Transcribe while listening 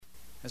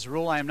As a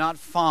rule, I am not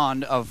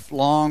fond of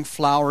long,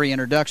 flowery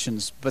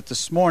introductions, but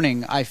this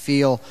morning I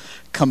feel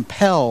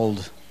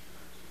compelled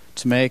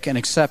to make an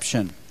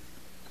exception.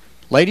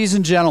 Ladies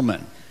and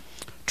gentlemen,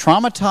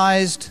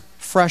 traumatized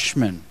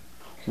freshmen,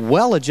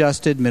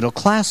 well-adjusted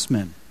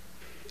middle-classmen,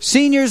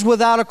 seniors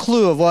without a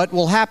clue of what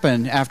will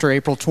happen after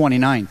April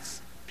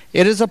 29th.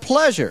 It is a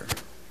pleasure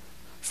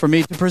for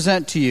me to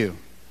present to you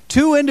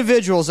two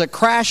individuals that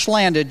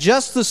crash-landed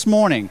just this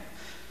morning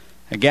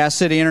at Gas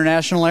City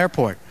International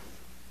Airport.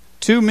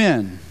 Two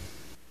men,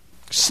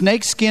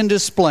 snakeskin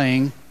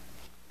displaying,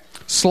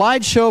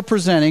 slideshow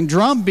presenting,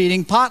 drum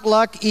beating,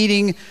 potluck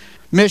eating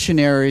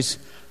missionaries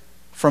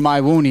from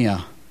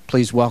Iwonia.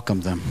 Please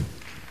welcome them.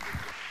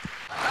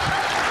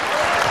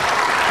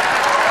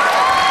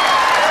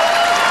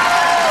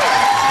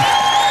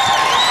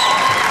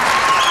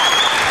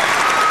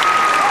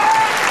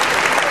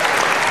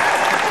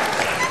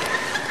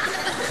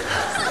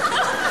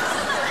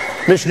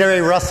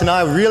 Missionary Russ and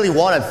I really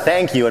want to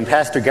thank you and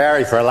Pastor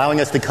Gary for allowing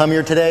us to come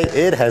here today.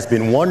 It has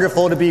been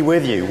wonderful to be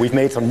with you. We've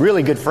made some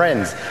really good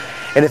friends.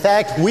 And in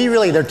fact,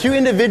 there are two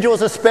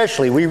individuals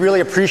especially we really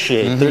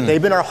appreciate.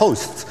 They've been our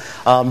hosts,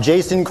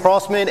 Jason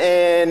Crossman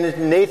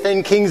and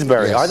Nathan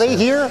Kingsbury. Yes, are they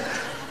here?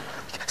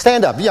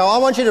 Stand up. Yeah, I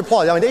want you to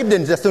applaud. I mean, they've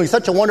been just doing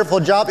such a wonderful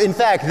job. In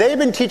fact, they've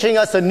been teaching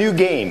us a new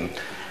game.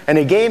 And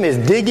the game is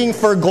digging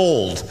for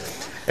gold.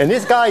 And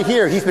this guy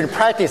here, he's been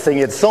practicing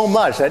it so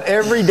much that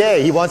every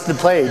day he wants to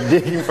play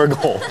Digging for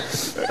Gold.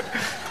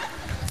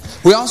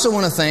 We also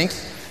want to thank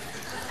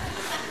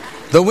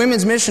the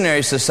Women's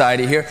Missionary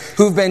Society here,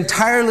 who've been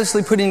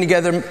tirelessly putting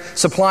together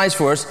supplies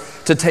for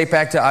us to take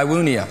back to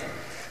Iwonia.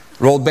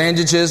 Rolled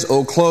bandages,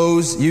 old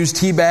clothes, used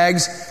tea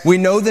bags. We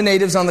know the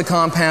natives on the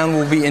compound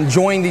will be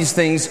enjoying these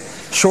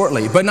things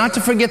shortly. But not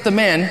to forget the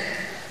men.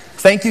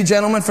 Thank you,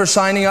 gentlemen, for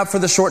signing up for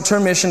the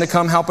short-term mission to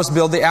come help us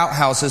build the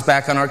outhouses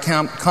back on our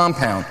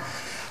compound.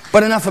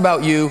 But enough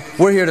about you.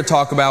 We're here to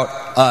talk about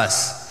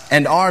us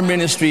and our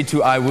ministry to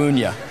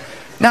Iwonia.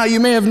 Now,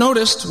 you may have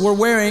noticed we're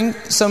wearing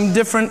some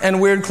different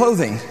and weird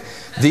clothing.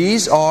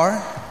 These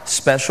are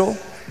special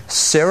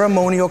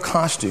ceremonial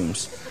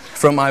costumes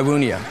from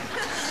Iwonia.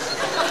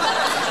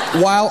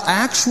 While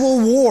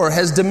actual war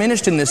has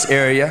diminished in this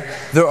area,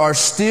 there are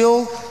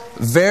still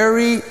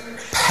very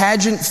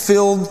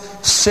pageant-filled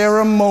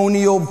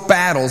ceremonial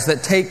battles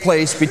that take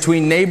place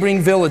between neighboring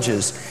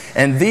villages.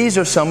 And these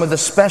are some of the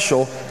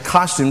special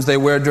costumes they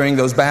wear during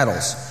those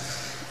battles.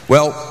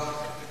 Well,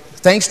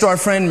 thanks to our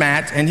friend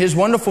Matt and his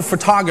wonderful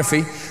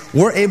photography,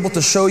 we're able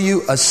to show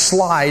you a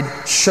slide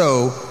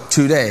show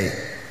today.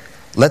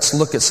 Let's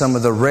look at some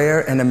of the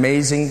rare and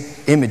amazing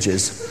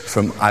images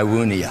from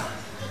Iwonia.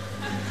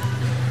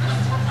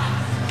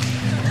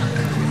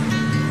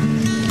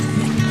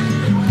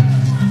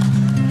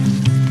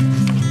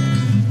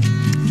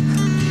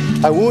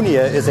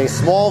 Iwonia is a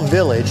small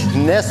village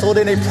nestled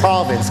in a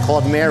province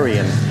called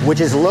Marion, which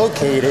is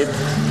located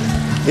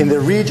in the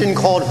region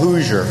called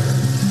Hoosier.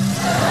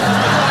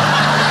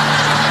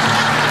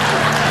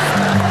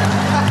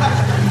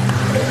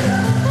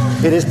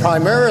 It is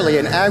primarily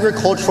an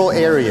agricultural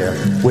area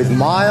with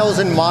miles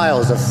and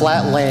miles of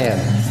flat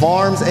land,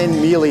 farms, and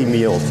mealie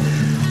meals.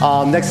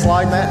 Next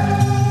slide,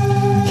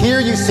 Matt.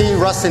 Here you see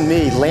Russ and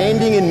me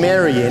landing in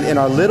Marion in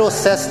our little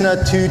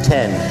Cessna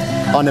 210.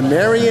 On the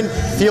Marion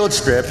field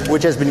strip,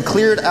 which has been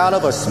cleared out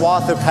of a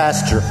swath of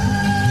pasture.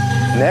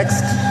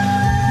 Next.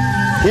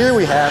 Here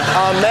we have,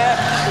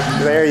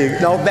 Matt. There you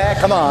go. No, Matt,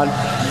 come on.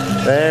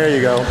 There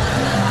you go.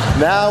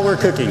 Now we're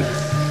cooking.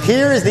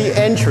 Here is the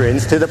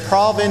entrance to the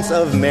province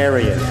of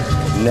Marion.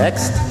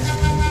 Next.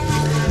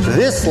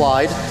 This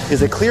slide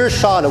is a clear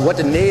shot of what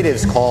the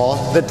natives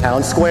call the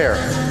town square.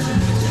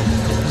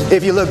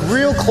 If you look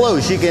real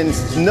close, you can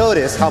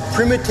notice how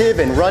primitive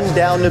and run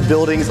down the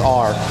buildings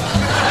are.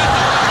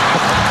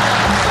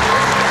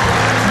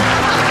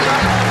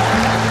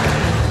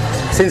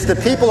 Since the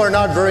people are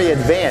not very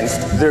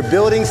advanced, their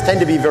buildings tend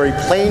to be very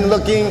plain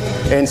looking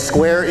and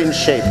square in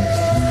shape.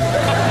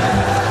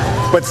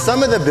 But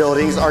some of the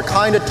buildings are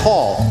kind of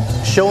tall,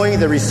 showing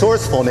the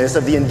resourcefulness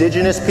of the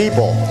indigenous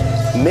people.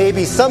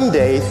 Maybe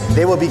someday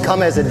they will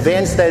become as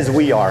advanced as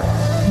we are.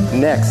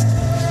 Next.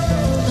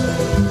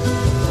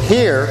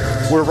 Here,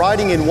 we're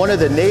riding in one of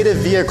the native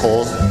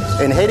vehicles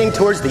and heading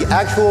towards the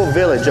actual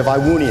village of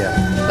Iwonia.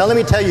 Now let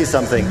me tell you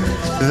something.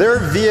 Their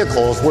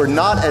vehicles were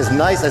not as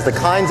nice as the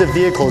kinds of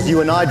vehicles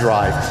you and I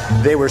drive.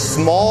 They were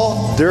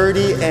small,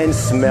 dirty, and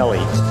smelly.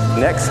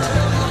 Next.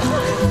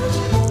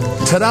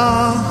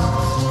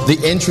 Ta-da! The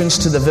entrance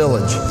to the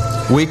village.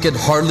 We could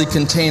hardly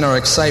contain our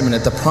excitement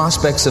at the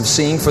prospects of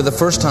seeing for the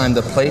first time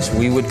the place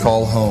we would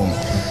call home.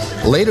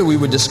 Later we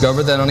would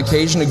discover that on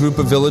occasion a group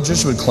of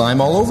villagers would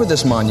climb all over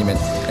this monument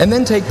and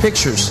then take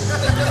pictures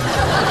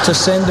to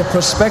send to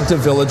prospective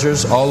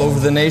villagers all over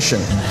the nation.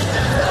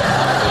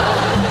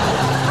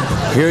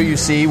 Here you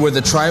see where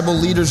the tribal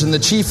leaders and the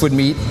chief would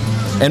meet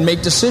and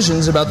make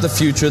decisions about the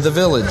future of the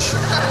village.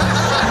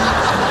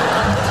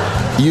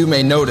 You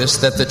may notice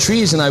that the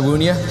trees in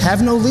Iwonia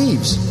have no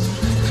leaves.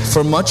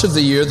 For much of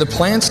the year, the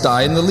plants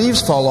die and the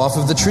leaves fall off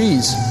of the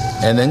trees.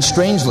 And then,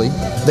 strangely,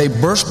 they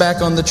burst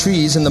back on the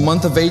trees in the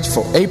month of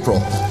April,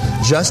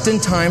 just in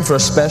time for a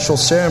special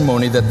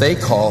ceremony that they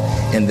call,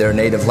 in their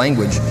native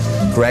language,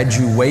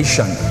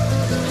 graduation.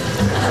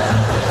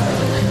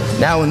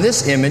 Now, in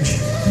this image,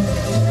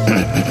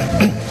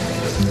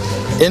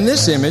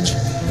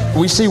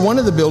 we see one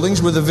of the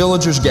buildings where the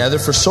villagers gather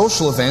for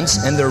social events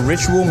and their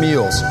ritual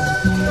meals.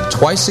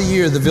 Twice a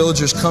year, the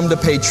villagers come to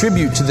pay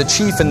tribute to the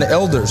chief and the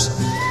elders.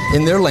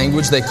 In their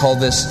language, they call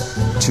this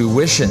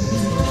tuition.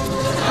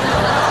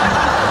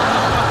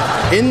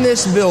 In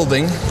this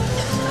building,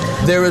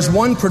 there is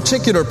one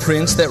particular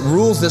prince that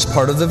rules this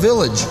part of the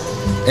village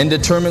and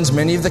determines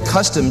many of the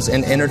customs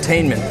and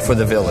entertainment for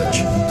the village.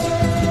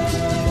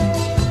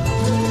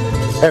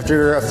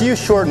 After a few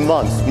short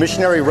months,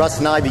 missionary Russ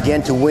and I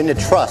began to win the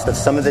trust of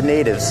some of the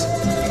natives.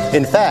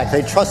 In fact,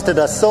 they trusted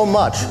us so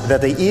much that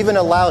they even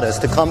allowed us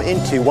to come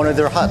into one of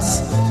their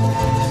huts.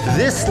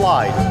 This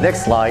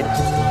next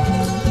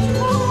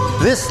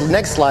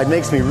slide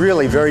makes me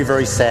really very,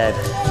 very sad.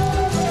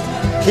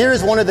 Here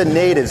is one of the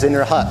natives in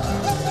their hut.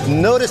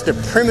 Notice the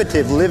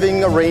primitive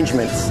living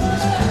arrangements.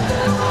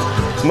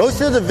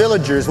 Most of the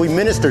villagers we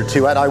minister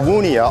to at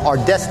Iwunia are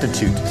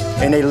destitute,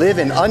 and they live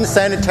in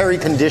unsanitary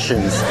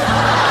conditions.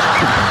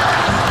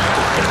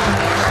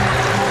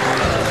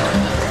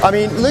 I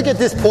mean, look at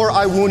this poor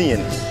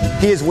Iwunian.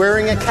 He is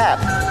wearing a cap.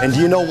 And do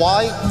you know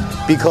why?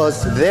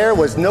 Because there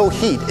was no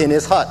heat in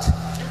his hut.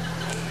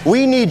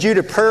 We need you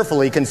to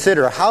prayerfully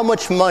consider how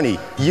much money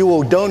you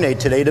will donate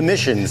today to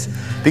missions,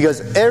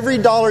 because every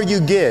dollar you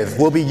give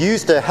will be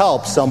used to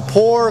help some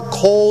poor,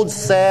 cold,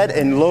 sad,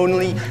 and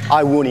lonely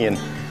Iwunian.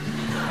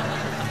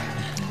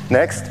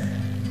 Next.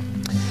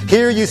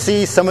 Here you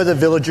see some of the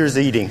villagers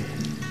eating.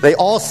 They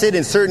all sit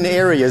in certain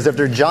areas of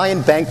their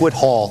giant banquet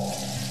hall.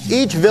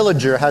 Each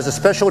villager has a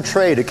special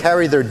tray to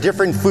carry their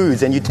different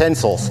foods and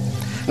utensils.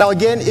 Now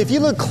again, if you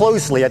look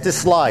closely at this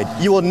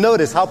slide, you will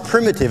notice how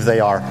primitive they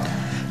are.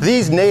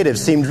 These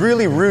natives seemed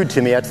really rude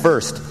to me at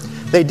first.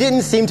 They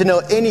didn't seem to know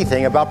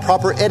anything about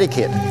proper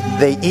etiquette.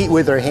 They eat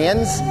with their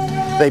hands.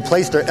 They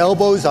place their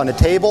elbows on a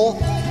table.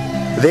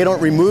 They don't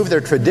remove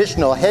their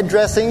traditional head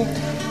dressing.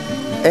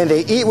 And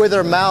they eat with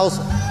their mouths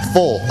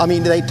full.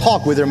 They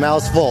talk with their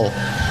mouths full.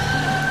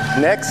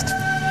 Next.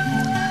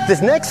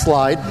 This next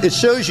slide, it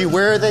shows you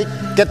where they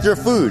get their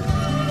food.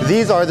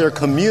 These are their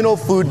communal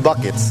food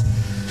buckets.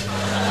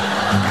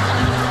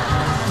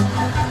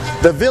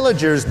 The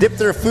villagers dip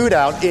their food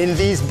out in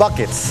these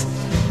buckets.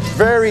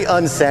 Very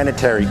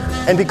unsanitary.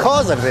 And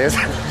because of this,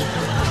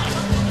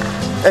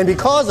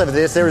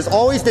 there is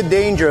always the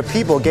danger of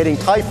people getting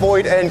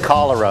typhoid and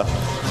cholera.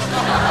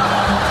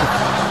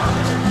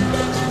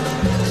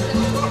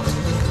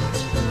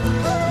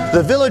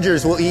 The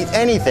villagers will eat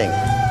anything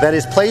that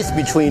is placed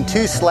between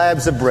two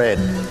slabs of bread.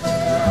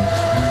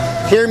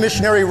 Here,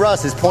 missionary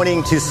Russ is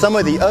pointing to some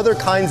of the other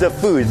kinds of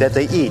food that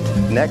they eat.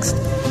 Next.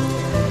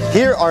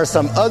 Here are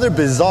some other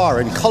bizarre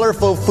and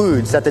colorful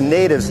foods that the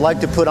natives like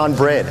to put on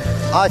bread.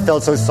 I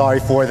felt so sorry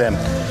for them.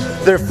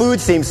 Their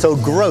food seems so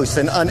gross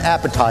and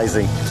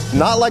unappetizing.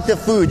 Not like the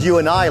food you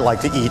and I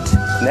like to eat.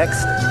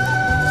 Next.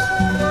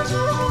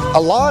 A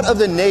lot of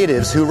the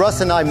natives who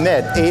Russ and I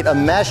met ate a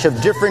mash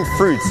of different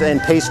fruits and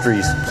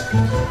pastries.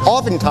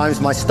 Oftentimes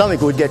my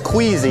stomach would get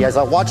queasy as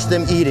I watched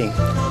them eating.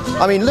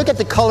 Look at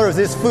the color of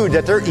this food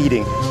that they're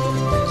eating.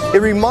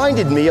 It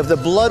reminded me of the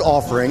blood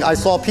offering I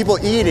saw people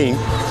eating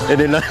in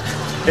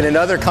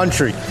another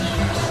country.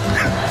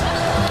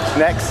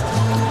 Next.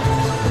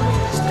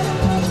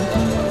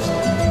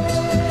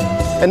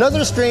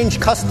 Another strange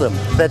custom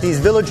that these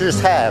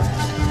villagers have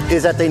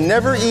is that they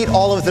never eat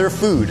all of their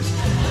food.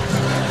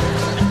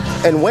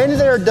 And when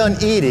they're done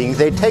eating,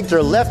 they take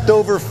their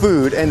leftover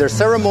food and their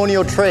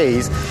ceremonial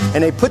trays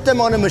and they put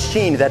them on a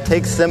machine that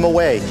takes them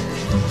away.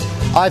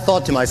 I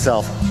thought to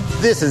myself,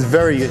 this is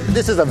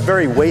a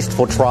very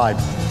wasteful tribe.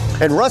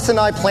 And Russ and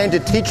I plan to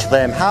teach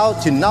them how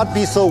to not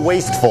be so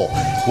wasteful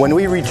when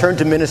we return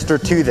to minister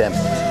to them.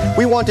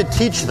 We want to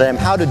teach them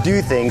how to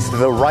do things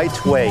the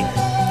right way.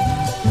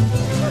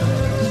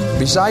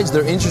 Besides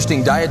their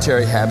interesting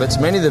dietary habits,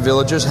 many of the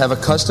villagers have a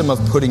custom of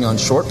putting on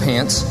short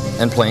pants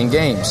and playing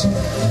games.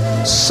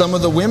 Some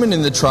of the women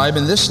in the tribe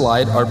in this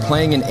slide are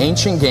playing an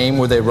ancient game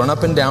where they run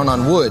up and down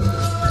on wood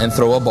and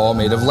throw a ball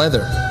made of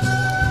leather.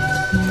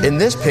 In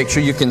this picture,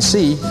 you can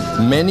see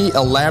many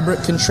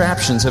elaborate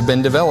contraptions have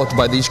been developed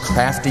by these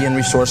crafty and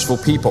resourceful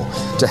people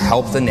to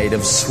help the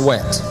natives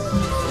sweat.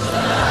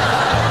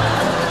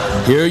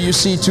 Here you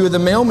see two of the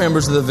male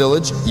members of the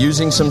village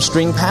using some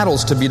string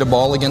paddles to beat a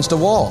ball against a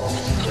wall.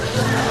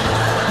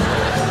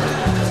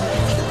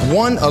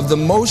 One of the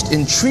most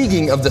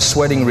intriguing of the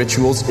sweating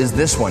rituals is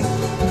this one.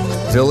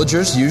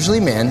 Villagers, usually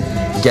men,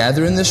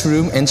 gather in this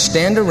room and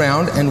stand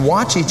around and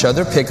watch each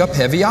other pick up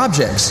heavy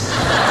objects.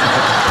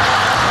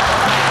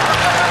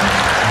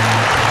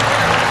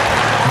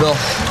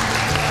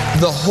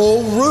 The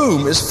whole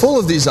room is full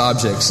of these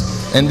objects,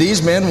 and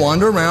these men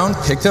wander around,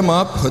 pick them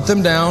up, put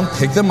them down,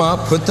 pick them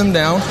up, put them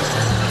down,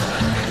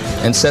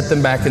 and set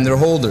them back in their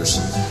holders.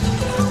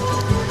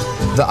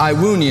 The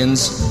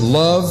Iwunians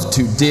love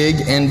to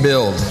dig and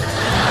build.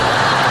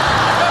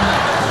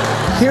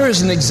 Here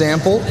is an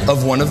example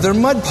of one of their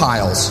mud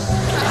piles.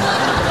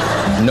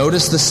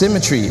 Notice the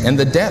symmetry and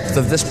the depth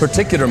of this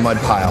particular mud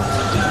pile.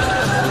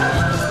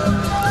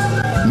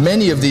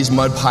 Many of these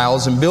mud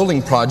piles and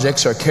building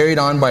projects are carried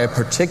on by a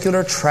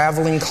particular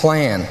traveling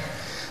clan.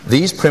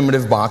 These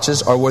primitive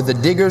boxes are where the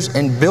diggers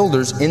and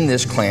builders in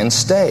this clan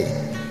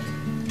stay.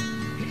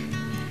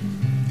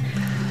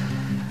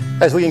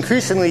 As we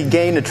increasingly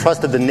gained the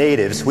trust of the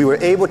natives, we were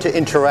able to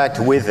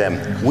interact with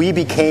them. We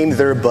became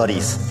their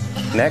buddies.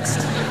 Next.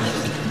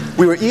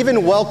 We were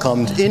even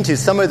welcomed into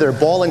some of their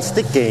ball and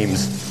stick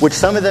games, which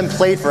some of them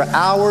played for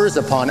hours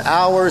upon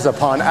hours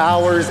upon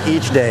hours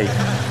each day.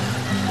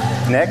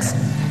 Next.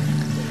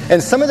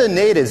 And some of the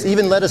natives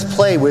even let us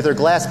play with their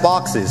glass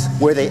boxes,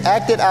 where they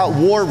acted out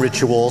war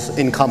rituals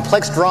in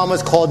complex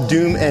dramas called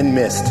Doom and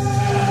Mist.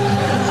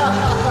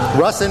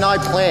 Russ and I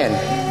planned,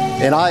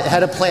 and I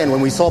had a plan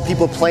when we saw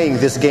people playing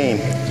this game.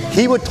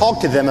 He would talk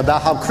to them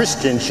about how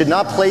Christians should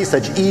not play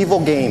such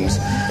evil games,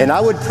 and I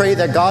would pray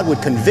that God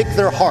would convict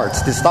their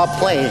hearts to stop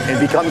playing and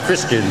become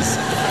Christians.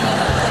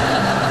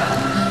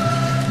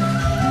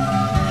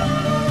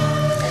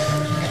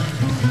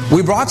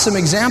 We brought some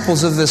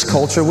examples of this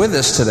culture with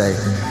us today.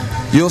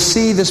 You'll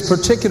see this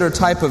particular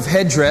type of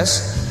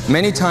headdress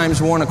many times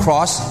worn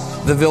across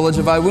the village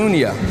of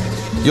Iwunia.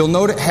 You'll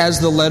note it has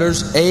the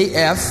letters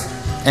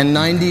AF and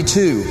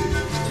 92.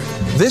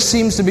 This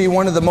seems to be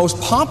one of the most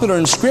popular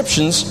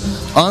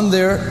inscriptions on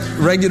their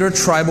regular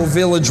tribal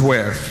village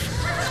wear.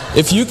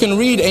 If you can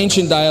read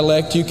ancient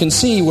dialect, you can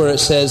see where it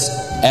says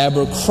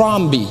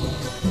Abercrombie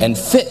and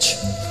Fitch.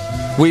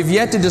 We've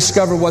yet to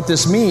discover what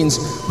this means,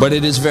 but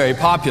it is very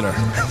popular.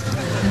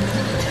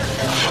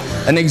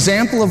 An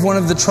example of one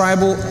of the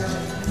tribal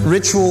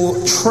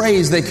ritual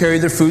trays they carry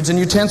their foods and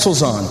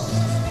utensils on.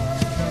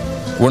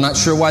 We're not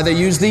sure why they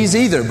use these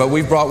either, but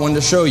we've brought one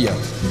to show you.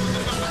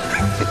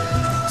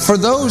 For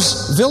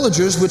those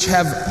villagers which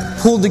have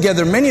pulled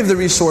together many of the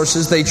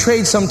resources, they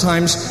trade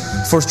sometimes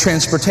for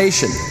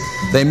transportation.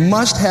 They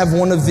must have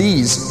one of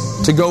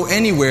these to go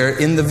anywhere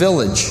in the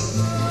village.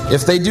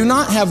 If they do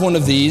not have one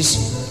of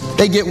these,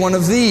 they get one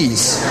of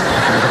these.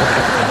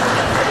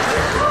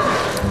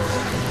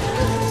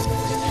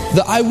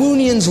 The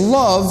Iwunians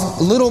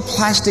love little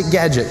plastic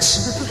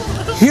gadgets.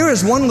 Here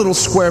is one little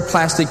square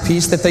plastic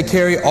piece that they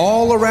carry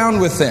all around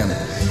with them.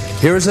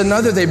 Here is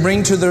another they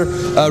bring to their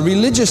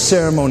religious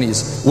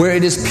ceremonies, where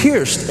it is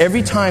pierced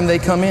every time they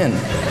come in.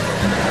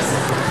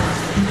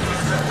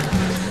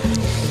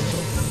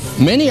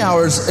 Many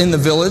hours in the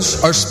village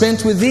are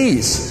spent with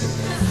these.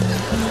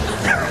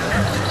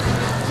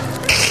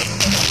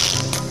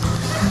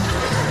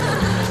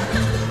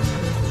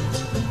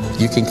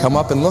 You can come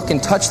up and look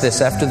and touch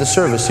this after the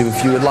service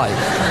if you would like.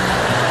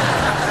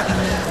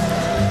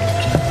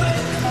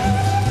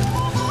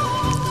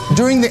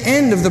 During the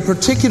end of the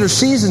particular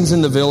seasons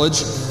in the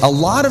village, a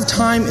lot of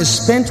time is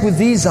spent with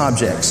these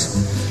objects.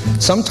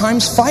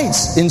 Sometimes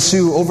fights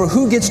ensue over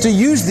who gets to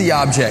use the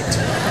object.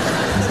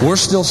 We're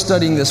still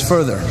studying this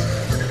further.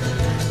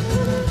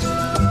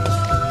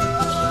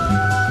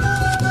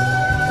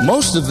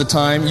 Most of the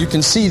time, you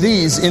can see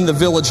these in the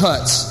village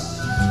huts.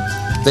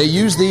 They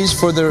use these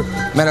for their...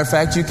 Matter of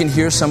fact, you can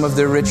hear some of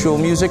their ritual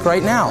music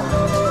right now.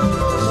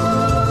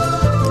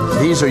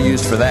 These are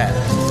used for that.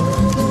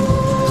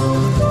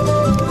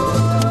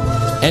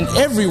 And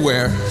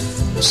everywhere,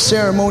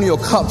 ceremonial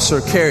cups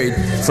are carried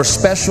for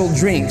special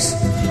drinks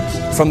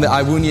from the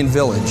Iwunian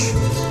village.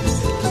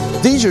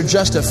 These are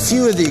just a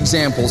few of the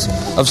examples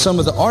of some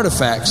of the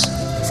artifacts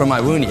from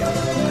Iwunia.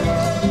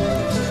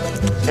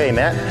 Hey,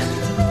 Matt.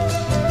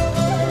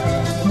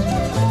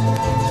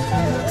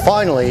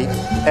 Finally,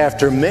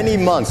 after many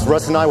months,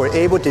 Russ and I were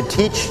able to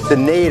teach the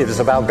natives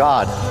about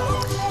God.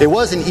 It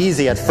wasn't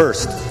easy at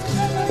first.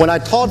 When I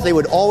taught, they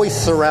would always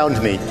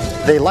surround me.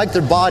 They liked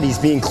their bodies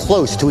being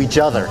close to each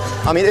other.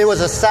 I mean, it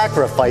was a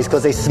sacrifice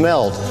because they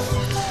smelled.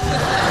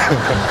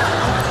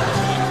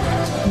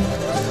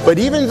 But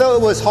even though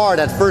it was hard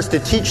at first to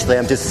teach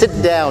them to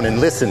sit down and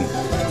listen,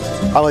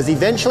 I was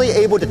eventually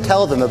able to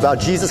tell them about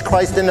Jesus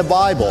Christ in the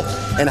Bible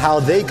and how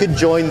they could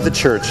join the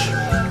church.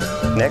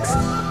 Next.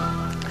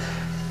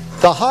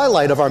 The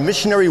highlight of our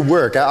missionary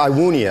work at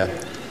Iwunia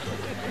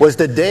was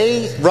the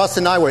day Russ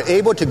and I were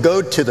able to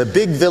go to the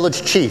big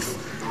village chief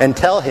and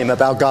tell him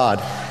about God.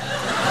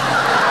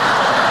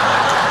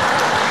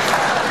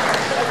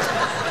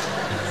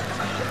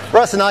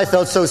 Russ and I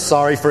felt so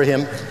sorry for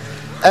him.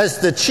 As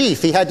the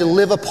chief, he had to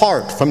live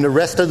apart from the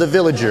rest of the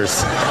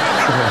villagers.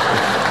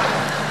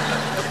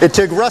 It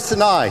took Russ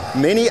and I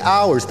many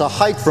hours to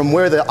hike from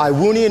where the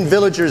Iwunian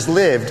villagers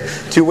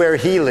lived to where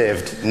he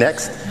lived.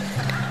 Next.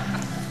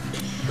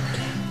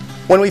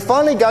 When we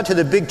finally got to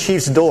the big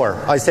chief's door,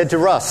 I said to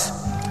Russ,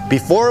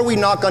 before we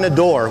knock on the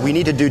door, we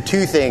need to do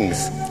two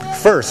things.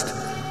 First,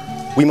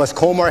 we must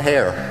comb our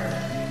hair.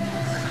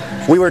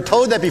 We were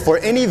told that before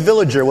any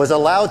villager was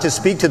allowed to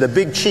speak to the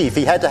big chief,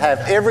 he had to have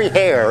every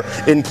hair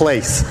in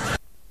place.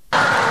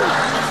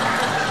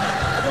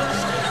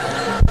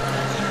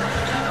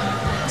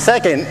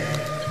 Second,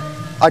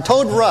 I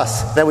told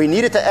Russ that we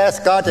needed to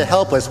ask God to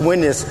help us win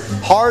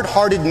this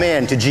hard-hearted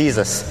man to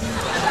Jesus.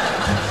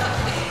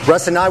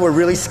 Russ and I were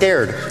really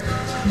scared.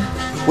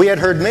 We had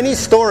heard many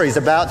stories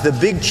about the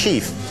big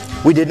chief.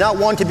 We did not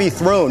want to be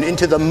thrown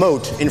into the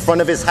moat in front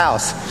of his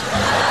house,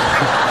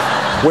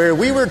 where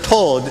we were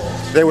told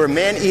there were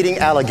man-eating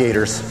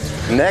alligators.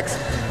 Next,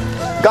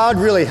 God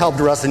really helped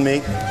Russ and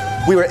me.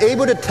 We were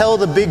able to tell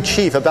the big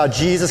chief about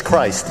Jesus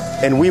Christ,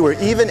 and we were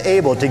even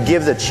able to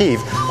give the chief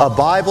a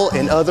Bible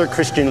and other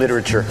Christian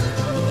literature.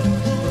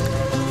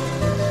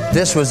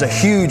 This was a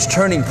huge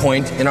turning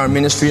point in our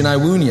ministry in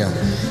Iwunia.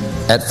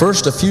 At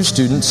first, a few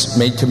students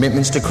made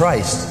commitments to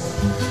Christ,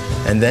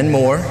 and then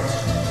more,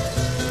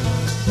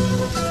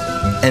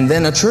 and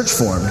then a church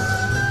formed.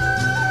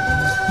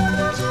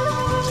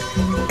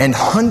 And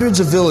hundreds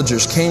of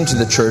villagers came to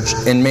the church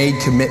and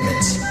made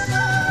commitments.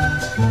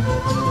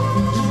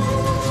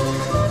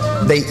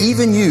 They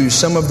even used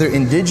some of their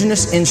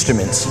indigenous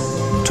instruments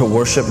to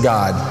worship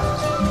God.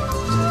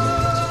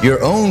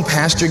 Your own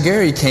Pastor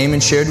Gary came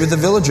and shared with the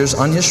villagers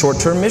on his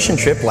short-term mission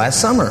trip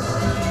last summer.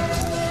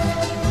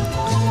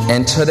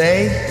 And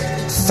today,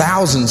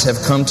 thousands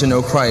have come to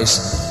know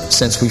Christ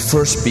since we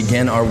first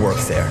began our work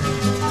there.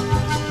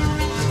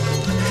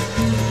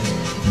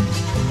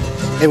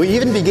 And we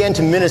even began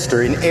to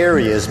minister in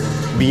areas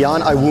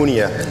beyond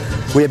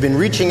Iwunia. We have been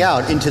reaching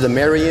out into the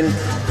Marion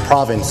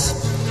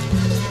province.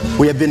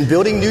 We have been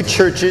building new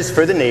churches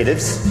for the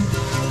natives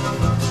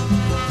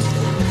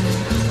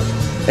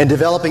and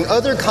developing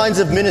other kinds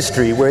of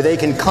ministry where they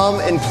can come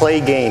and play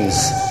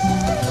games.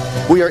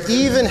 We are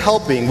even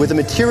helping with the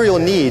material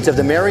needs of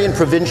the Marion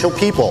provincial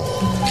people.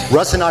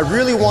 Russ and I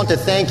really want to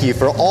thank you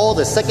for all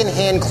the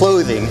secondhand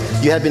clothing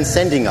you have been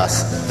sending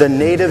us. The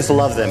natives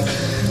love them.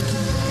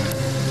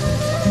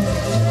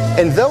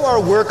 And though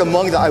our work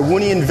among the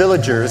Iwunian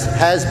villagers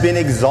has been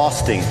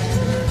exhausting,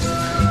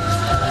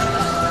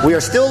 we are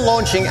still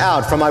launching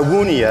out from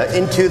Iwunia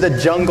into the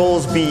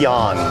jungles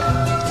beyond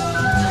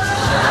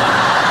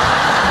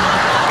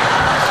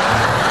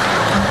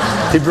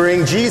to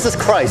bring Jesus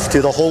Christ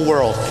to the whole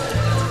world.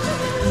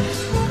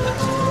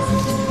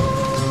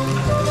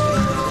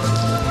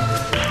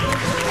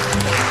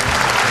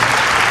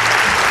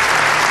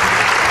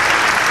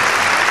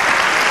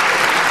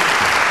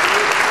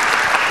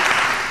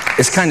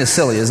 It's kind of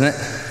silly, isn't it?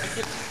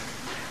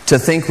 To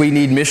think we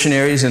need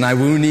missionaries in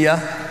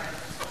Iwunia.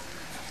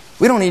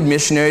 We don't need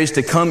missionaries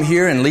to come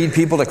here and lead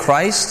people to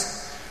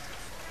Christ.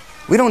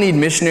 We don't need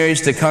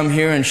missionaries to come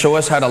here and show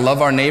us how to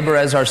love our neighbor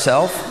as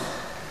ourselves.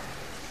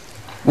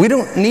 We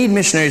don't need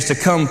missionaries to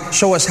come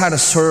show us how to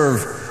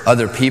serve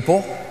other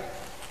people,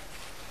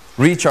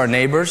 reach our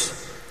neighbors.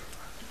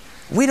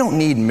 We don't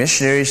need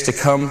missionaries to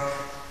come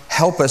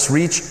help us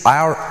reach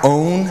our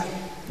own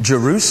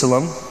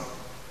Jerusalem,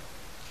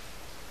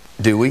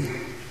 do we?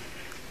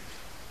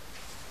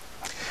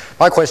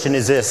 My question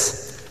is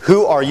this.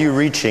 Who are you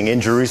reaching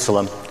in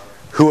Jerusalem?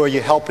 Who are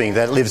you helping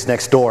that lives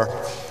next door?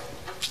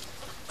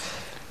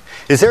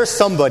 Is there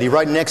somebody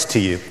right next to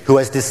you who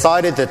has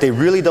decided that they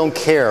really don't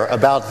care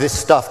about this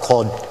stuff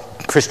called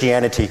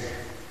Christianity?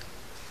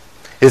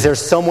 Is there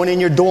someone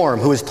in your dorm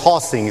who is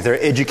tossing their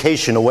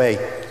education away?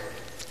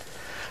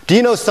 Do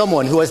you know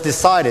someone who has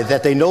decided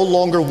that they no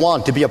longer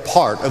want to be a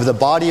part of the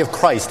body of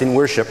Christ in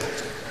worship?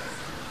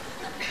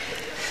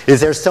 Is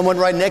there someone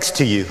right next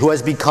to you who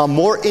has become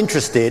more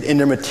interested in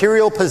their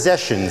material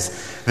possessions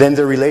than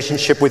their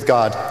relationship with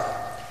God?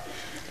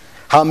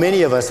 How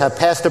many of us have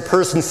passed a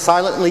person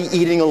silently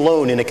eating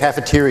alone in a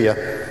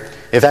cafeteria?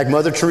 In fact,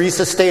 Mother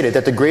Teresa stated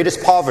that the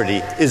greatest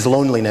poverty is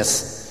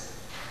loneliness.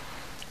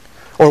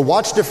 Or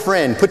watched a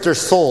friend put their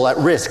soul at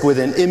risk with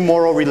an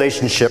immoral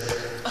relationship,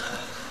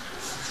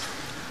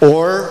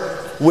 or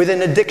with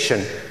an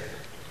addiction,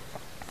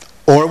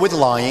 or with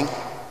lying.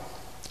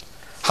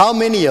 How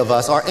many of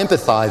us are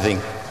empathizing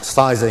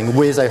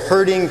with a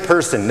hurting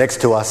person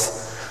next to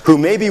us who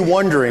may be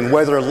wondering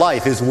whether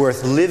life is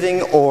worth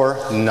living or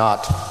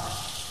not?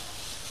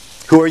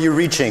 Who are you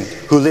reaching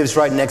who lives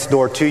right next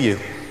door to you?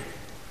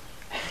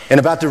 And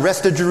about the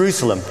rest of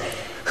Jerusalem,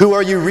 who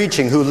are you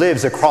reaching who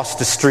lives across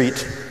the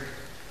street?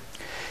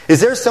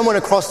 Is there someone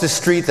across the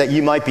street that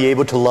you might be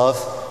able to love?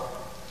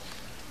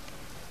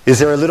 Is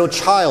there a little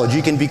child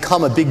you can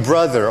become a big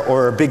brother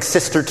or a big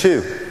sister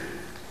to?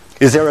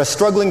 Is there a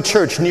struggling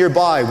church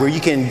nearby where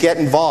you can get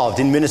involved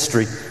in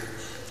ministry?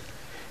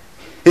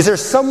 Is there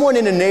someone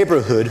in a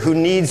neighborhood who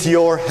needs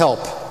your help?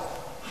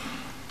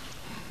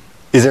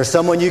 Is there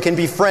someone you can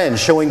befriend,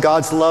 showing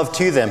God's love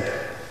to them?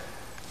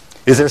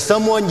 Is there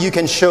someone you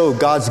can show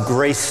God's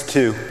grace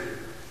to?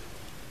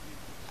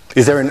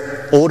 Is there an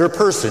older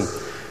person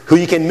who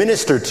you can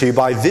minister to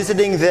by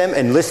visiting them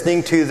and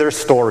listening to their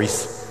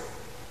stories?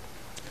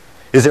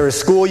 Is there a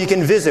school you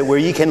can visit where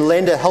you can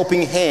lend a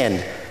helping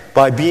hand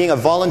by being a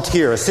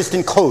volunteer,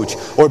 assistant coach,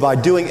 or by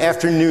doing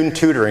afternoon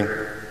tutoring?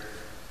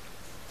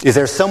 Is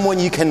there someone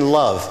you can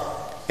love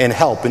and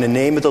help in the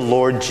name of the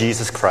Lord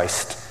Jesus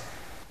Christ?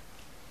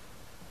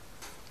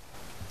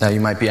 Now you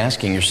might be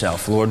asking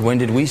yourself, Lord, when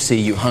did we see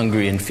you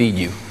hungry and feed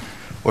you?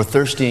 or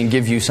thirsty and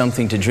give you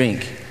something to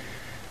drink?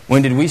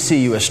 When did we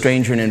see you a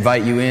stranger and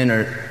invite you in,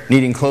 or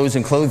needing clothes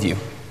and clothe you?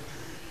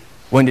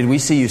 When did we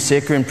see you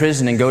sick or in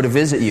prison and go to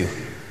visit you?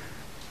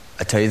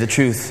 I tell you the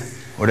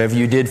truth, whatever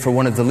you did for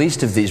one of the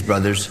least of these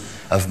brothers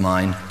of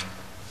mine,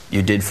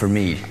 you did for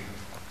me.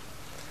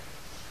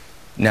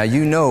 Now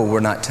you know we're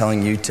not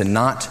telling you to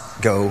not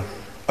go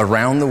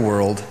around the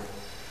world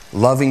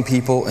loving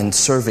people and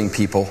serving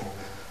people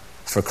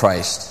for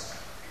Christ.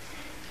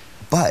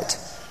 But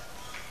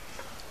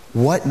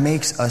what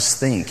makes us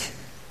think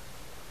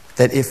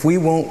that if we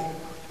won't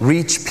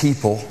reach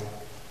people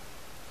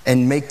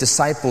and make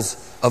disciples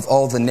of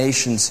all the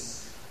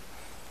nations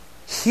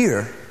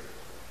here,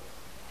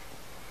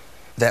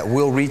 that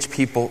we'll reach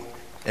people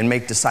and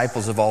make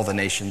disciples of all the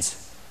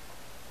nations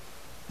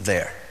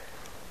there?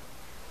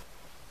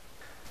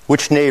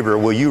 Which neighbor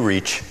will you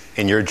reach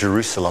in your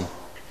Jerusalem?